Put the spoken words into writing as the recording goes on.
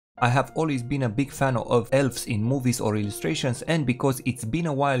I have always been a big fan of elves in movies or illustrations, and because it's been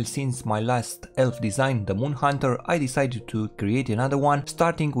a while since my last elf design, the Moon Hunter, I decided to create another one,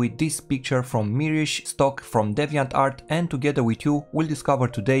 starting with this picture from Mirish stock from DeviantArt, and together with you we'll discover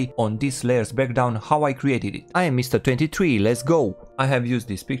today on this layers breakdown how I created it. I am Mr. 23, let's go! I have used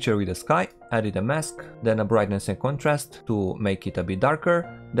this picture with the sky, added a mask, then a brightness and contrast to make it a bit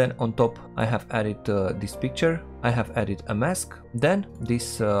darker, then on top I have added this picture, I have added a mask, then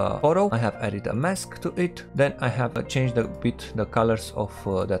this photo, I have added a mask to it, then I have changed a bit the colors of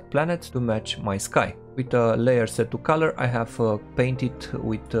that planet to match my sky. With a layer set to color, I have painted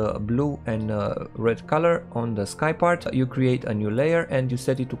with blue and red color on the sky part. You create a new layer and you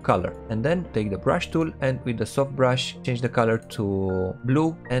set it to color, and then take the brush tool and with the soft brush change the color to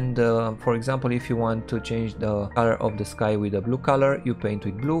blue, and for example, if you want to change the color of the sky with a blue color, you paint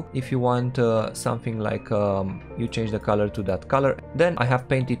with blue. If you want something like you change the color to that color. Then I have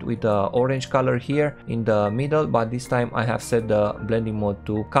painted with the orange color here in the middle, but this time I have set the blending mode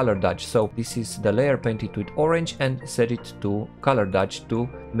to color dodge. So this is the layer painted with orange and set it to color dodge to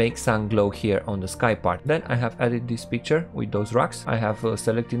make some glow here on the sky part. Then I have added this picture with those rocks. I have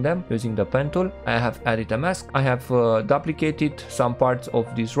selected them using the pen tool. I have added a mask. I have duplicated some parts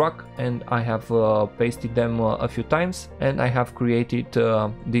of this rock and I have pasted them a few times, and I have created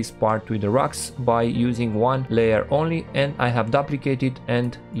this part with the rocks by using one layer only, and I have duplicated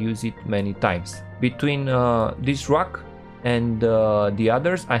and use it many times. Between this rock and the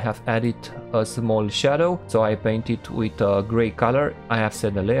others I have added a small shadow, so I painted with a gray color. I have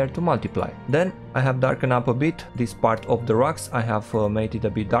set the layer to multiply. Then I have darkened up a bit this part of the rocks. I have made it a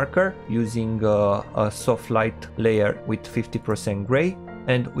bit darker using a soft light layer with 50% gray,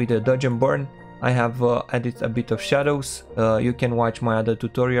 and with a dodge and burn I have added a bit of shadows. You can watch my other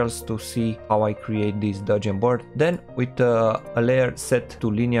tutorials to see how I create this dodge and burn. Then with a layer set to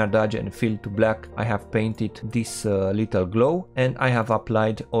linear dodge and fill to black, I have painted this little glow, and I have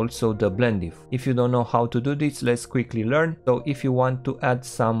applied also the blend diff. If you don't know how to do this, let's quickly learn. So if you want to add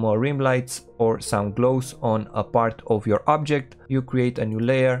some rim lights or some glows on a part of your object, you create a new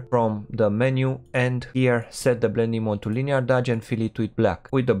layer from the menu, and here set the blending mode to linear dodge and fill it with black.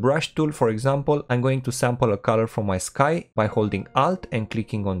 With the brush tool, for example, I'm going to sample a color from my sky by holding Alt and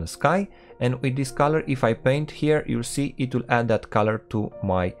clicking on the sky, and with this color, if I paint here, you'll see it will add that color to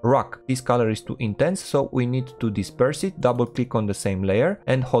my rock. This color is too intense, so we need to disperse it. Double click on the same layer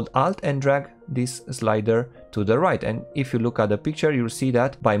and hold Alt and drag this slider to the right, and if you look at the picture, you'll see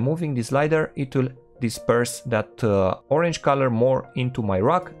that by moving the slider it will disperse that orange color more into my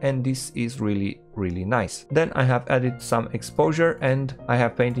rock, and this is really nice. Then I have added some exposure and I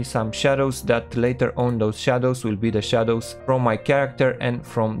have painted some shadows that later on those shadows will be the shadows from my character and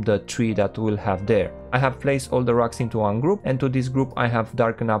from the tree that we'll have there. I have placed all the rocks into one group, and to this group I have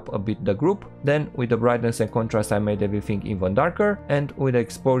darkened up a bit the group. Then with the brightness and contrast I made everything even darker, and with the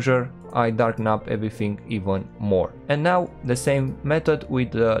exposure I darken up everything even more. And now the same method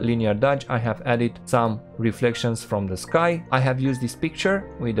with the linear dodge. I have added some reflections from the sky. I have used this picture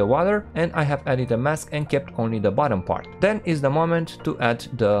with the water, and I have added a mask and kept only the bottom part. Then is the moment to add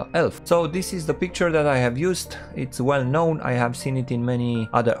the elf. So this is the picture that I have used. It's well known. I have seen it in many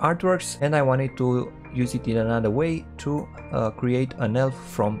other artworks, and I wanted to use it in another way to create an elf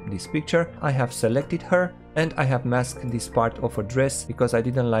from this picture. I have selected her and I have masked this part of her dress because I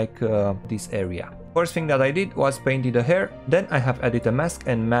didn't like this area. First thing that I did was painted the hair, then I have added a mask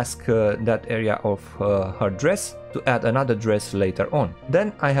and masked that area of her dress to add another dress later on.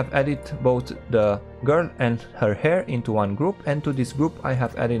 Then I have added both the girl and her hair into one group, and to this group I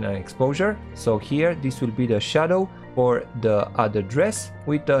have added an exposure. So here this will be the shadow for the other dress.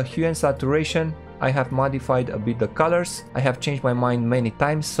 With the hue and saturation I have modified a bit the colors. I have changed my mind many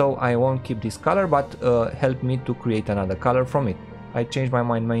times, so I won't keep this color, but help me to create another color from it. I changed my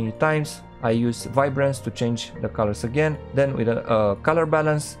mind many times. I use vibrance to change the colors again. Then with a color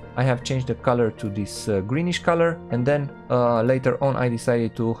balance, I have changed the color to this greenish color, and then later on I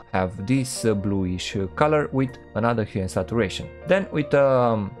decided to have this bluish color with another hue and saturation. Then with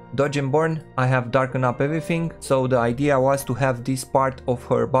dodge and burn I have darkened up everything, so the idea was to have this part of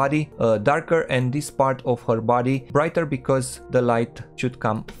her body darker and this part of her body brighter, because the light should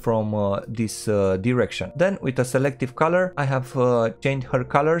come from this direction. Then with a selective color I have changed her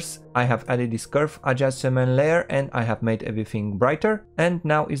colors. I have added this curve adjustment layer and I have made everything brighter, and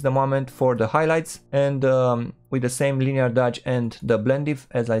now is the moment for the highlights. And with the same linear dodge and the blendif,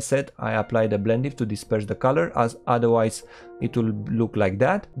 as I said, I apply the blendif to disperse the color, as otherwise it will look like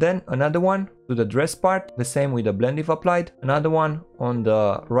that. Then another one to the dress part, the same with the blendif applied, another one on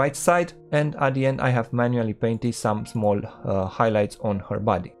the right side, and at the end I have manually painted some small highlights on her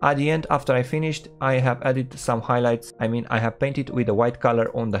body. At the end, after I finished, I have added some highlights. I mean, I have painted with the white color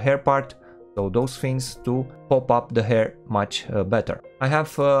on the hair part, so those things to pop up the hair much better. I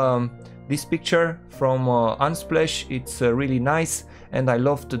have this picture from Unsplash. It's really nice and I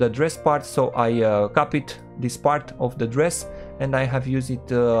loved the dress part, so I copied this part of the dress and I have used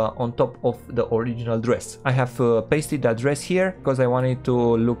it on top of the original dress. I have pasted that dress here because I wanted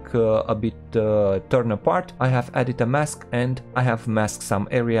to look a bit torn apart. I have added a mask and I have masked some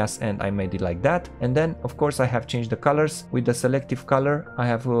areas and I made it like that. And then of course I have changed the colors. With the selective color I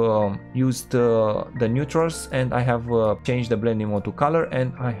have used the neutrals and I have changed the blending mode to color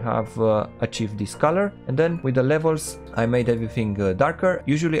and I have achieved this color. And then with the levels I made everything darker.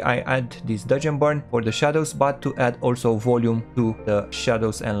 Usually I add this dodge and burn for the shadows, but to add also volume to the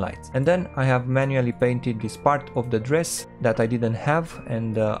shadows and lights. And then I have manually painted this part of the dress that I didn't have,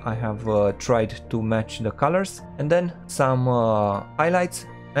 and I have tried to match the colors. And then some highlights,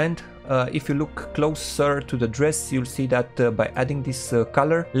 and if you look closer to the dress, you'll see that by adding this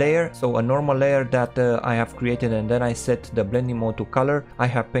color layer, so a normal layer that I have created and then I set the blending mode to color, I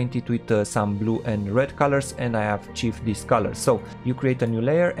have painted with some blue and red colors and I have achieved this color. So you create a new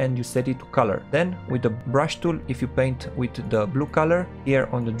layer and you set it to color. Then with the brush tool, if you paint with the blue color here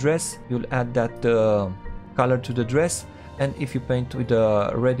on the dress, you'll add that color to the dress. And if you paint with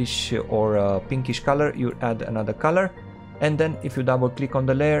a reddish or pinkish color, you add another color. And then if you double click on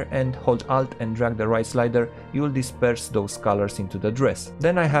the layer and hold Alt and drag the right slider, you will disperse those colors into the dress.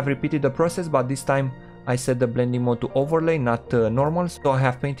 Then I have repeated the process, but this time I set the blending mode to overlay, not normal. So I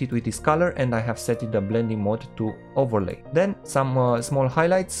have painted with this color and I have set the blending mode to overlay. Then some small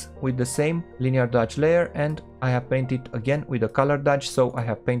highlights with the same linear dodge layer, and I have painted again with a color dodge, so I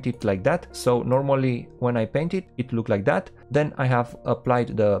have painted like that. So normally when I paint it, it looked like that. Then I have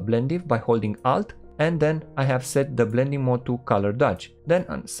applied the blendif by holding Alt, and then I have set the blending mode to color dodge.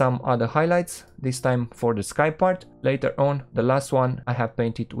 Then some other highlights, this time for the sky part. Later on, the last one, I have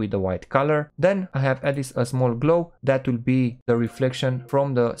painted with the white color. Then I have added a small glow that will be the reflection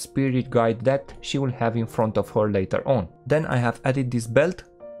from the spirit guide that she will have in front of her later on. Then I have added this belt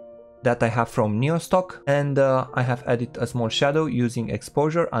that I have from Neostock, and I have added a small shadow using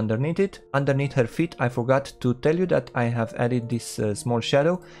exposure underneath it. Underneath her feet, I forgot to tell you that I have added this small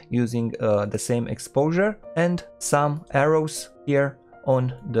shadow using the same exposure, and some arrows here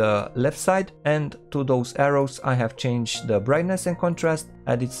on the left side, and to those arrows I have changed the brightness and contrast,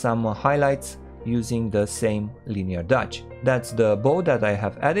 added some highlights using the same linear dodge. That's the bow that I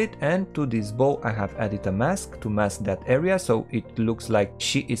have added, and to this bow I have added a mask to mask that area so it looks like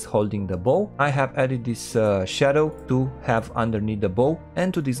she is holding the bow. I have added this shadow to have underneath the bow,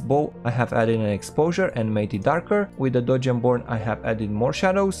 and to this bow I have added an exposure and made it darker. With the dodge and burn I have added more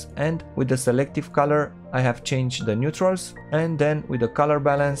shadows, and with the selective color I have changed the neutrals, and then with the color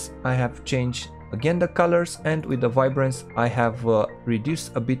balance I have changed again the colors, and with the vibrance I have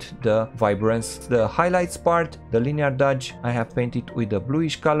reduced a bit the vibrance. The highlights part, the linear dodge, I have painted with a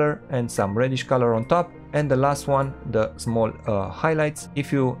bluish color and some reddish color on top. And the last one, the small highlights.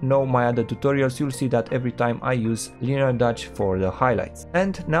 If you know my other tutorials, you'll see that every time I use linear dodge for the highlights.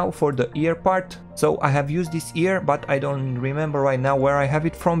 And now for the ear part. So I have used this ear, but I don't remember right now where I have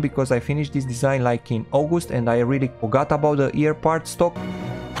it from because I finished this design like in August and I really forgot about the ear part stock.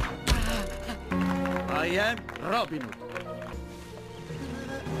 I am Robin Hood.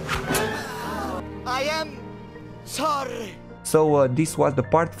 I am sorry. So this was the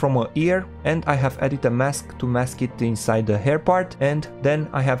part from her ear, and I have added a mask to mask it inside the hair part, and then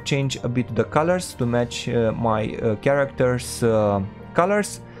I have changed a bit the colors to match my character's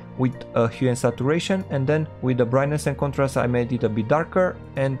colors with hue and saturation, and then with the brightness and contrast I made it a bit darker,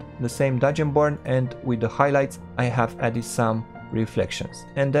 and the same dodge and burn, and with the highlights I have added some reflections.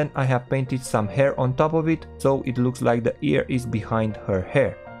 And then I have painted some hair on top of it so it looks like the ear is behind her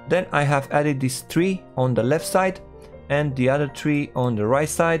hair. Then I have added this tree on the left side and the other tree on the right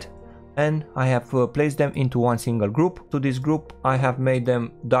side, and I have placed them into one single group. To this group I have made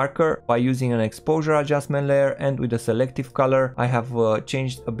them darker by using an exposure adjustment layer, and with the selective color I have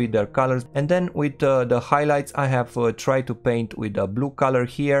changed a bit their colors. And then with the highlights I have tried to paint with a blue color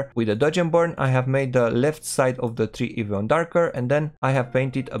here. With the dodge and burn I have made the left side of the tree even darker, and then I have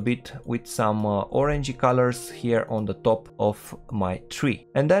painted a bit with some orangey colors here on the top of my tree.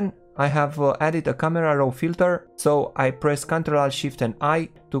 And then I have added a camera raw filter, so I press Ctrl Shift and I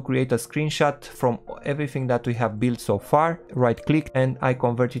to create a screenshot from everything that we have built so far. Right click and I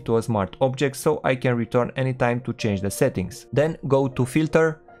convert it to a smart object so I can return anytime to change the settings. Then go to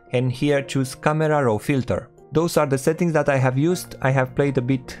filter and here choose camera raw filter. Those are the settings that I have used. I have played a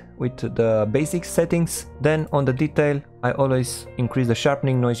bit with the basic settings. Then on the detail, I always increase the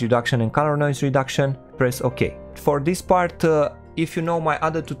sharpening, noise reduction and color noise reduction. Press OK. For this part, if you know my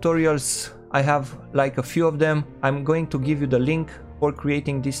other tutorials, I have like a few of them. I'm going to give you the link. For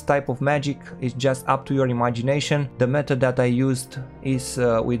creating this type of magic is just up to your imagination. The method that I used is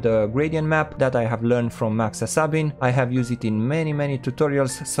with the gradient map that I have learned from Max Sabin. I have used it in many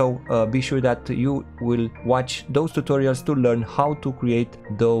tutorials, so be sure that you will watch those tutorials to learn how to create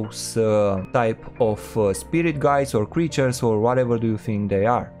those type of spirit guides or creatures or whatever do you think they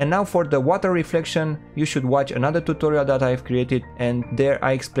are. And now for the water reflection, you should watch another tutorial that I've created, and there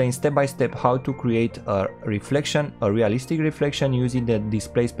I explain step by step how to create a reflection, a realistic reflection using the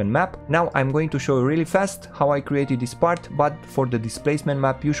displacement map. Now I'm going to show you really fast how I created this part, but for the displacement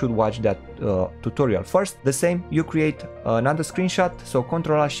map you should watch that tutorial first. The same, you create another screenshot, so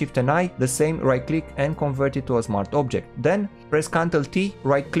Ctrl Shift and I, the same, right click and convert it to a smart object. Then press Ctrl T,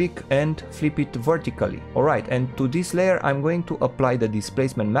 right click and flip it vertically. Alright, and to this layer I'm going to apply the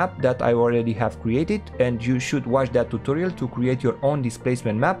displacement map that I already have created, and you should watch that tutorial to create your own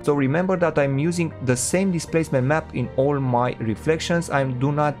displacement map. So remember that I'm using the same displacement map in all my reflections. I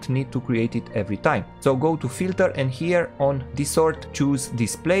do not need to create it every time. So go to filter and here on distort choose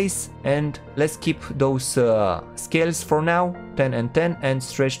displace, and let's keep those scales for now, 10 and 10, and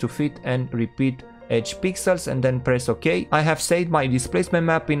stretch to fit and repeat edge pixels, and then press OK. I have saved my displacement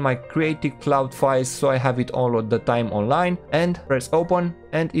map in my Creative Cloud files, so I have it all the time online, and press open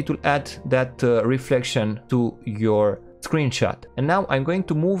and it will add that reflection to your screenshot. And now I'm going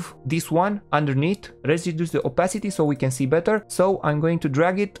to move this one underneath, reduce the opacity so we can see better. So I'm going to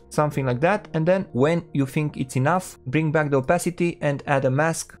drag it something like that, and then when you think it's enough, bring back the opacity and add a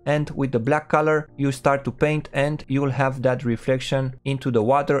mask, and with the black color you start to paint and you'll have that reflection into the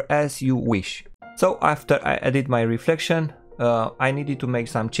water as you wish. So after I added my reflection, I needed to make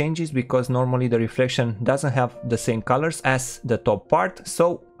some changes because normally the reflection doesn't have the same colors as the top part.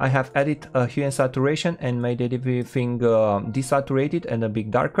 So I have added a hue and saturation and made everything desaturated and a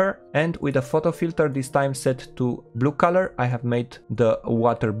bit darker. And with a photo filter, this time set to blue color, I have made the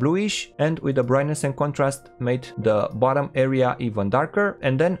water bluish, and with the brightness and contrast made the bottom area even darker.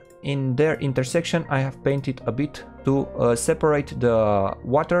 And then in their intersection I have painted a bit to separate the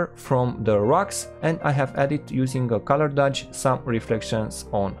water from the rocks, and I have added using a color dodge some reflections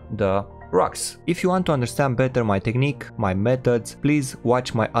on the rocks. If you want to understand better my technique, my methods, please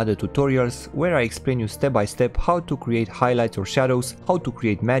watch my other tutorials where I explain you step by step how to create highlights or shadows, how to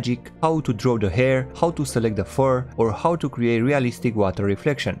create magic, how to draw the hair, how to select the fur, or how to create realistic water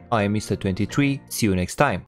reflection. I am Mr. 23, see you next time.